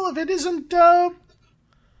 well, if it isn't,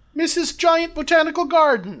 Mrs. Giant Botanical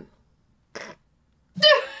Garden.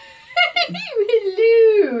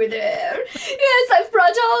 Hello there. Yes, I've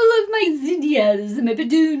brought all of my zinnias, my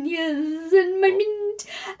petunias, and my mint,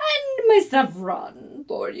 and my saffron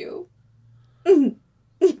for you.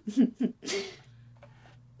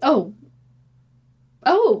 Oh,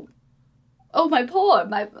 my poor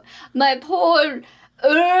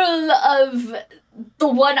Earl of the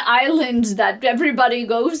one island that everybody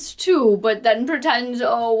goes to, but then pretends,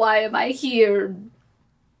 oh, why am I here?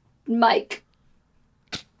 Mike.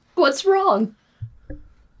 What's wrong?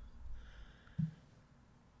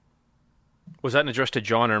 Was that an address to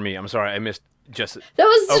John or me? I'm sorry, I missed just... That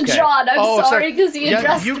was to Okay. John. I'm Oh, sorry because he Yeah,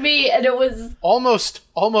 addressed you- me and it was... Almost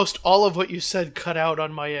all of what you said cut out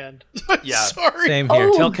on my end. Yeah, Sorry. Same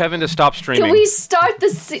here. Oh. Tell Kevin to stop streaming. Can we start the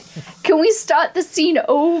scene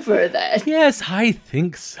over then? Yes, I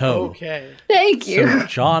think so. Okay. Thank you. So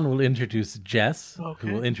John will introduce Jess, Okay.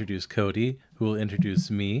 who will introduce Cody, who will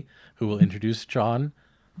introduce me, who will introduce John,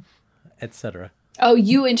 etc. Oh,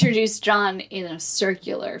 you introduced John in a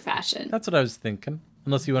circular fashion. That's what I was thinking.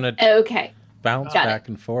 Unless you want to Okay. bounce Got back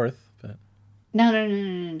and forth. But No.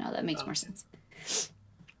 That makes more sense.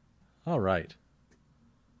 all right.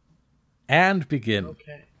 And begin.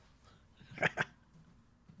 Okay.